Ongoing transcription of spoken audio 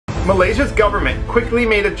Malaysia's government quickly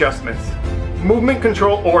made adjustments. Movement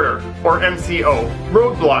Control Order, or MCO,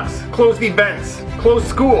 roadblocks, closed events, closed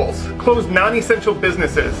schools, closed non-essential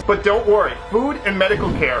businesses. But don't worry, food and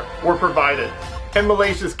medical care were provided. And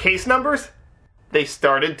Malaysia's case numbers, they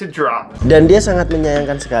started to drop. Dan dia sangat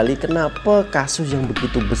menyayangkan sekali kenapa kasus yang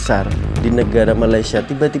begitu besar di negara Malaysia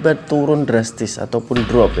tiba-tiba turun drastis ataupun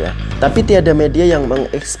drop ya. Tapi tiada media yang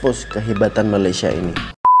mengekspos kehebatan Malaysia ini.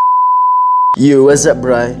 Yo, what's up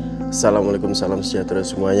bro? Assalamualaikum, salam sejahtera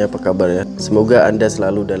semuanya, apa kabar ya? Semoga Anda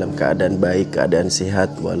selalu dalam keadaan baik, keadaan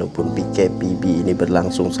sehat, walaupun PKPB ini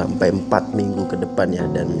berlangsung sampai 4 minggu ke depan ya.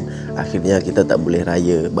 Dan akhirnya kita tak boleh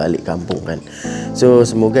raya balik kampung kan. So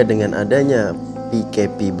semoga dengan adanya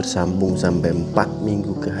PKP bersambung sampai 4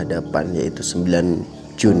 minggu ke hadapan, yaitu 9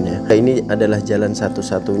 Jun ya. Ini adalah jalan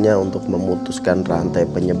satu-satunya untuk memutuskan rantai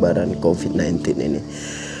penyebaran COVID-19 ini.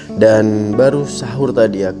 Dan baru sahur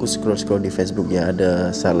tadi aku scroll di Facebook ya,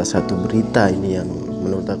 ada salah satu berita ini yang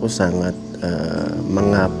menurut aku sangat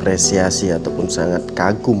mengapresiasi ataupun sangat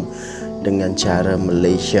kagum dengan cara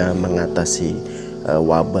Malaysia mengatasi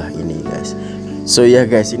wabah ini guys. So ya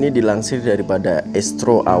guys, ini dilansir daripada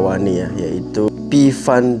Astro Awani ya, yaitu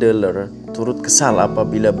P-Fundeler turut kesal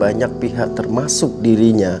apabila banyak pihak termasuk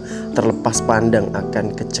dirinya terlepas pandang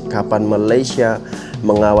akan kecekapan Malaysia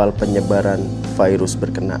mengawal penyebaran virus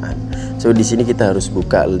berkenaan. So di sini kita harus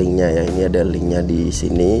buka linknya ya. Ini ada linknya di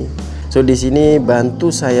sini. So di sini,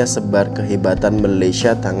 bantu saya sebar kehebatan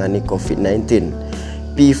Malaysia tangani COVID-19.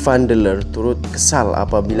 P-Fundeler turut kesal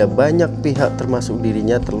apabila banyak pihak termasuk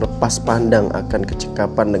dirinya terlepas pandang akan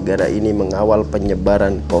kecekapan negara ini mengawal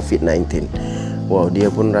penyebaran COVID-19. Wow,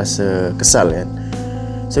 dia pun rasa kesal ya.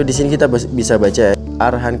 So di sini kita bisa baca ya,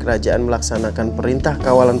 arahan kerajaan melaksanakan perintah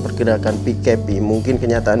kawalan pergerakan PKP. Mungkin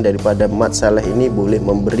kenyataan daripada Mat Saleh ini boleh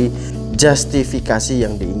memberi justifikasi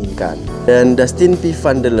yang diinginkan. Dan Dustin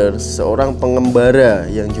P-Fundeler, seorang pengembara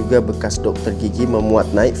yang juga bekas dokter gigi,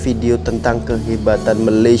 memuat naik video tentang kehebatan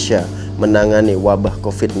Malaysia menangani wabah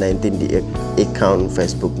COVID-19 di account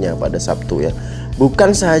Facebooknya pada Sabtu ya.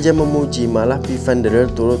 Bukan sahaja memuji, malah P-Fundeler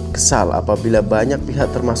turut kesal apabila banyak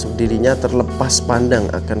pihak termasuk dirinya terlepas pandang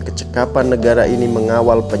akan kecekapan negara ini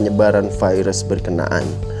mengawal penyebaran virus berkenaan.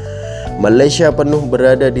 Malaysia penuh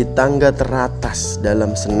berada di tangga teratas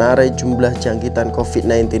dalam senarai jumlah jangkitan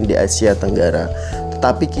COVID-19 di Asia Tenggara.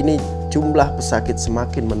 Tetapi kini jumlah pesakit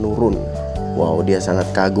semakin menurun. Wow, dia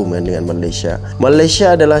sangat kagum dengan Malaysia.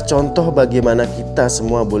 Malaysia adalah contoh bagaimana kita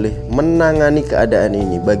semua boleh menangani keadaan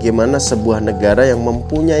ini. Bagaimana sebuah negara yang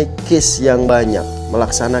mempunyai kes yang banyak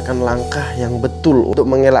melaksanakan langkah yang betul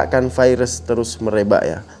untuk mengelakkan virus terus merebak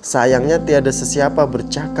ya. Sayangnya tiada sesiapa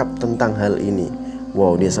bercakap tentang hal ini.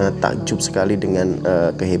 Wow, dia sangat takjub sekali dengan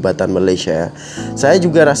kehebatan Malaysia ya. Saya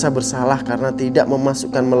juga rasa bersalah karena tidak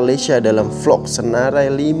memasukkan Malaysia dalam vlog senarai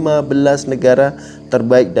 15 negara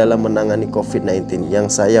terbaik dalam menangani COVID-19 yang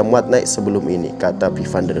saya muat naik sebelum ini, kata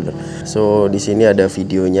P-Fundeler. So di sini ada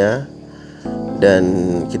videonya dan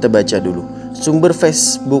kita baca dulu. Sumber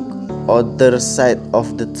Facebook Other Side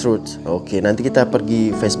of the Truth. Oke, nanti kita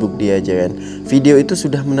pergi Facebook dia aja kan. Video itu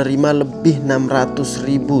sudah menerima lebih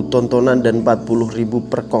 600.000 tontonan dan 40.000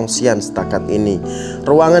 perkongsian setakat ini.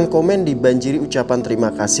 Ruangan komen dibanjiri ucapan terima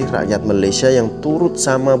kasih rakyat Malaysia yang turut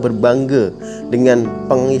sama berbangga dengan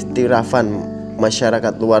pengiktirafan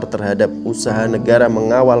masyarakat luar terhadap usaha negara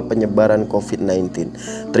mengawal penyebaran COVID-19.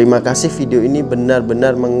 Terima kasih, video ini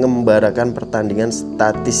benar-benar mengembarakan perbandingan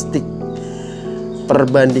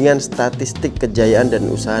statistik kejayaan dan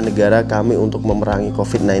usaha negara kami untuk memerangi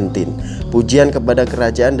COVID-19. Pujian kepada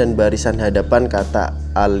kerajaan dan barisan hadapan, kata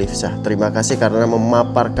Alif Shah. Terima kasih karena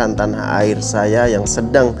memaparkan tanah air saya yang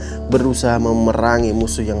sedang berusaha memerangi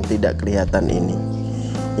musuh yang tidak kelihatan ini.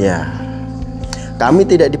 Ya, kami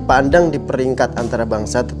tidak dipandang di peringkat antara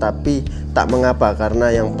bangsa, tetapi tak mengapa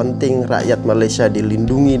karena yang penting rakyat Malaysia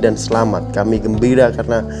dilindungi dan selamat. Kami gembira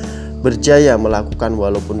karena berjaya melakukan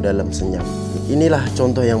walaupun dalam senyap. Inilah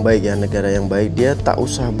contoh yang baik ya, negara yang baik. Dia tak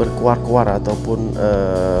usah berkuar-kuar ataupun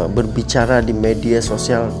berbicara di media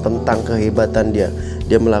sosial tentang kehebatan dia.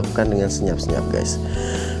 Dia melakukan dengan senyap-senyap guys.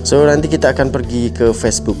 So nanti kita akan pergi ke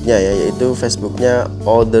Facebooknya ya, yaitu Facebooknya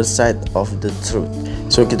Other Side of the Truth.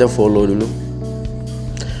 So kita follow dulu.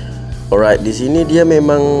 Alright, di sini dia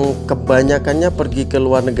memang kebanyakannya pergi ke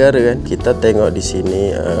luar negara kan. Kita tengok di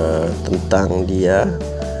sini tentang dia.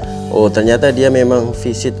 Oh, ternyata dia memang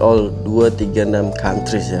visit all 236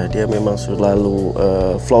 countries ya. Dia memang selalu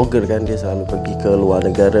vlogger kan. Dia selalu pergi ke luar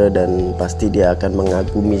negara dan pasti dia akan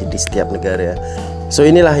mengagumi di setiap negara ya. So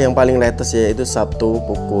inilah yang paling latest ya, itu Sabtu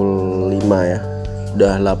pukul 5 ya.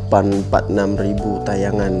 Udah 846.000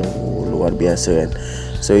 tayangan. Luar biasa kan.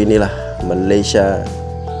 So inilah Malaysia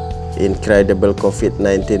Incredible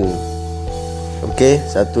COVID-19. Oke,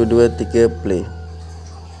 1, 2, 3, play.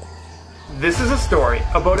 This is a story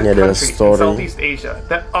about a Ini adalah country in story Southeast Asia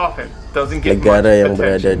that often doesn't get much negara yang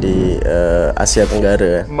berada attention. di Asia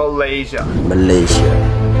Tenggara, Malaysia. Malaysia.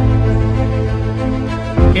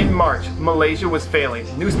 In March, Malaysia was failing.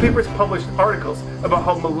 Newspapers published articles about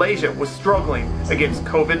how Malaysia was struggling against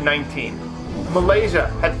COVID-19. Malaysia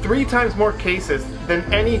had 3 times more cases than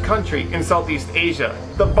any country in Southeast Asia.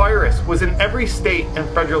 The virus was in every state and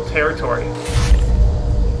federal territory.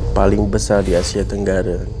 Paling besar di Asia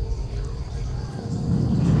Tenggara.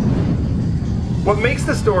 What makes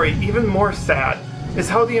the story even more sad is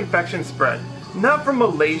how the infection spread. Not from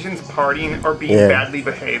Malaysians partying or being badly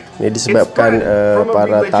behaved. Ini disebabkan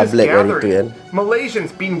para tablet yang itu kan.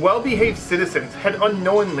 Malaysians being well-behaved citizens had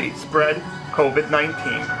unknowingly spread COVID-19.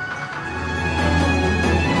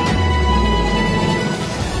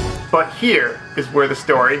 But here is where the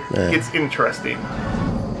story gets interesting.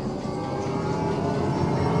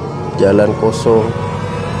 Jalan kosong.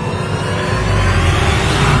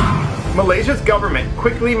 Malaysia's government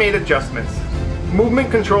quickly made adjustments.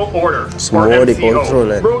 Movement Control Order, Semua or MCO,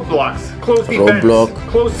 dikontrol, roadblocks, closed events,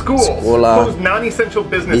 closed schools, closed non-essential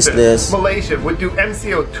businesses. Malaysia would do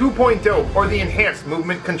MCO 2.0 or the Enhanced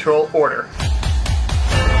Movement Control Order.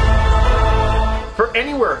 For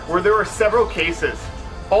anywhere where there were several cases,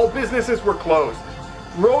 all businesses were closed.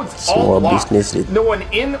 Roads all blocked. No one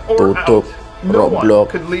in or out. No one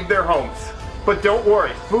could leave their homes. But don't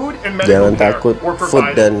worry, food and medical care were provided.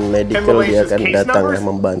 Food dan medical dia akan datang numbers, yang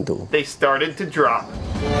membantu. They started to drop.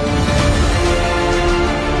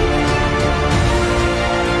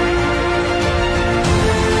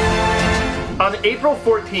 On April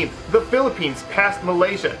 14th, the Philippines passed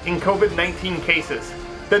Malaysia in COVID-19 cases.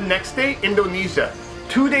 The next day, Indonesia.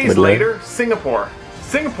 2 days later, Singapore.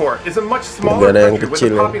 Singapore is a much smaller country with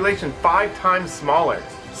a population 5 times smaller.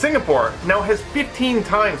 Singapore now has 15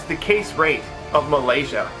 times the case rate of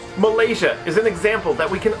Malaysia. Malaysia is an example that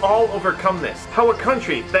we can all overcome this. How a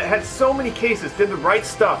country that had so many cases did the right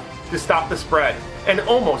stuff to stop the spread, and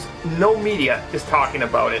almost no media is talking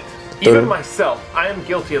about it. Even myself, I am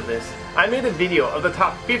guilty of this. I made a video of the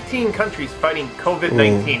top 15 countries fighting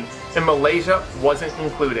COVID-19, and Malaysia wasn't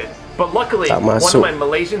included. But luckily, one of my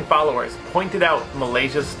Malaysian followers pointed out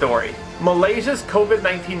Malaysia's story. Malaysia's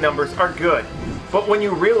COVID-19 numbers are good, but when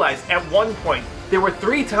you realize at one point they were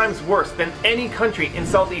 3 times worse than any country in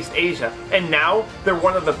Southeast Asia, and now they're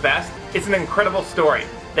one of the best, it's an incredible story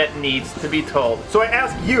that needs to be told. So I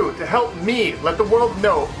ask you to help me let the world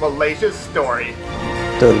know Malaysia's story.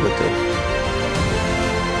 Betul.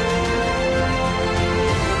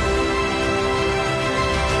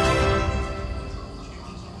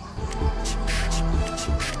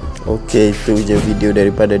 Oke, itu je video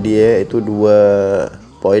daripada dia, itu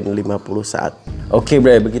 2.50 saat. Oke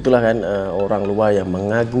bro, begitulah kan orang luar yang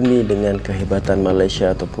mengagumi dengan kehebatan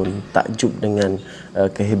Malaysia ataupun takjub dengan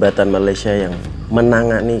kehebatan Malaysia yang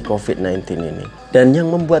menangani COVID-19 ini. Dan yang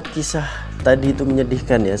membuat kisah tadi itu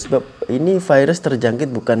menyedihkan ya, sebab ini virus terjangkit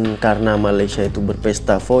bukan karena Malaysia itu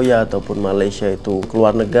berpesta foya ataupun Malaysia itu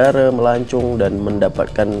keluar negara melancung dan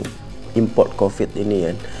mendapatkan import COVID ini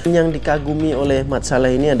kan. Yang dikagumi oleh Mat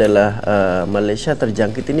Saleh ini adalah Malaysia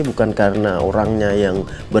terjangkit ini bukan karena orangnya yang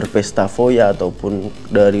berpesta foya ataupun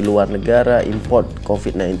dari luar negara import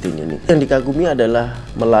COVID-19 ini. Yang dikagumi adalah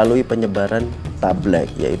melalui penyebaran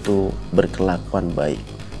tablet, yaitu berkelakuan baik.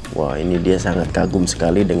 Wah, ini dia sangat kagum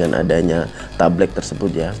sekali dengan adanya tablet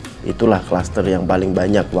tersebut ya. Itulah klaster yang paling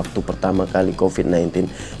banyak waktu pertama kali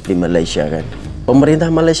COVID-19 di Malaysia kan. Pemerintah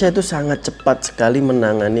Malaysia itu sangat cepat sekali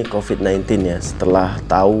menangani COVID-19 ya. Setelah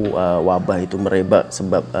tahu wabah itu merebak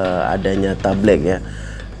sebab adanya tablet ya,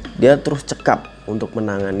 dia terus cekap untuk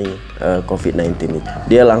menangani COVID-19 itu.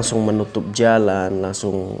 Dia langsung menutup jalan,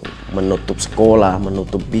 langsung menutup sekolah,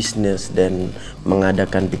 menutup bisnis, dan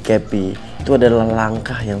mengadakan PKP. Itu adalah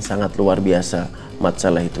langkah yang sangat luar biasa, Mat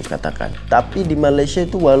Saleh itu katakan. Tapi di Malaysia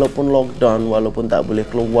itu walaupun lockdown, walaupun tak boleh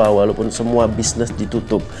keluar, walaupun semua bisnis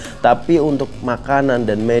ditutup, tapi untuk makanan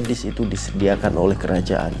dan medis itu disediakan oleh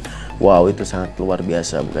kerajaan. Wow, itu sangat luar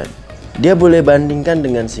biasa bukan? Dia boleh bandingkan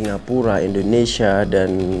dengan Singapura, Indonesia,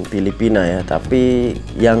 dan Filipina ya. Tapi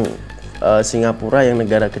yang Singapura yang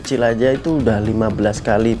negara kecil aja itu udah 15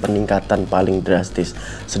 kali peningkatan paling drastis.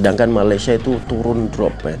 Sedangkan Malaysia itu turun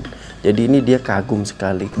drop kan. Jadi ini dia kagum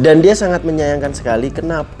sekali. Dan dia sangat menyayangkan sekali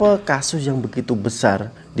kenapa kasus yang begitu besar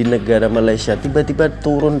di negara Malaysia tiba-tiba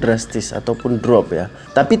turun drastis ataupun drop ya.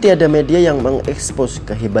 Tapi tiada media yang mengekspos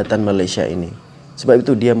kehebatan Malaysia ini. Sebab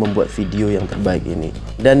itu dia membuat video yang terbaik ini.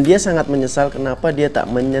 Dan dia sangat menyesal kenapa dia tak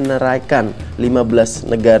menyenaraikan 15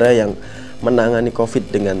 negara yang menangani COVID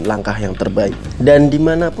dengan langkah yang terbaik. Dan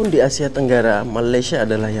dimanapun di Asia Tenggara, Malaysia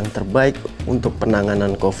adalah yang terbaik untuk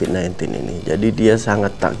penanganan COVID-19 ini. Jadi dia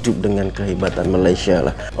sangat takjub dengan kehebatan Malaysia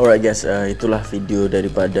lah. Alright guys, itulah video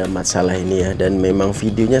daripada masalah ini ya. Dan memang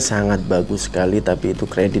videonya sangat bagus sekali, tapi itu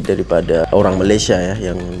kredit daripada orang Malaysia ya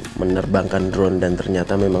yang menerbangkan drone, dan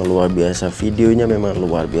ternyata memang luar biasa. Videonya memang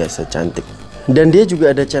luar biasa cantik. Dan dia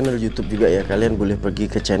juga ada channel YouTube juga ya, kalian boleh pergi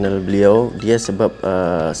ke channel beliau. Dia sebab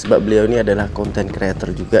beliau ini adalah content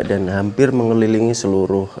creator juga dan hampir mengelilingi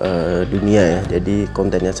seluruh dunia ya. Jadi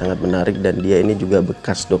kontennya sangat menarik, dan dia ini juga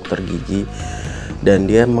bekas dokter gigi, dan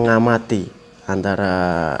dia mengamati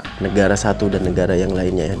antara negara satu dan negara yang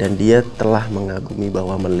lainnya ya. Dan dia telah mengagumi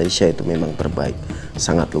bahwa Malaysia itu memang terbaik,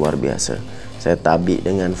 sangat luar biasa. Saya tabik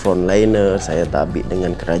dengan frontliner, saya tabik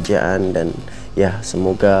dengan kerajaan, dan ya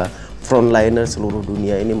semoga frontliner seluruh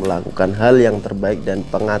dunia ini melakukan hal yang terbaik, dan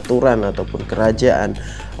pengaturan ataupun kerajaan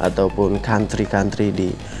ataupun country-country di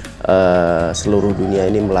seluruh dunia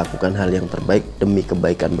ini melakukan hal yang terbaik demi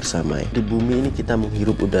kebaikan bersama ya. Di bumi ini kita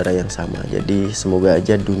menghirup udara yang sama, jadi semoga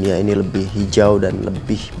aja dunia ini lebih hijau dan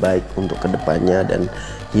lebih baik untuk kedepannya, dan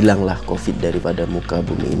hilanglah COVID daripada muka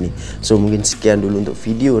bumi ini. So mungkin sekian dulu untuk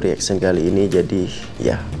video reaction kali ini. Jadi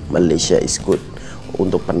ya, Malaysia is good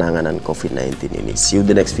untuk penanganan COVID-19 ini. See you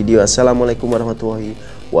the next video. Assalamualaikum warahmatullahi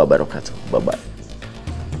wabarakatuh. Bye bye.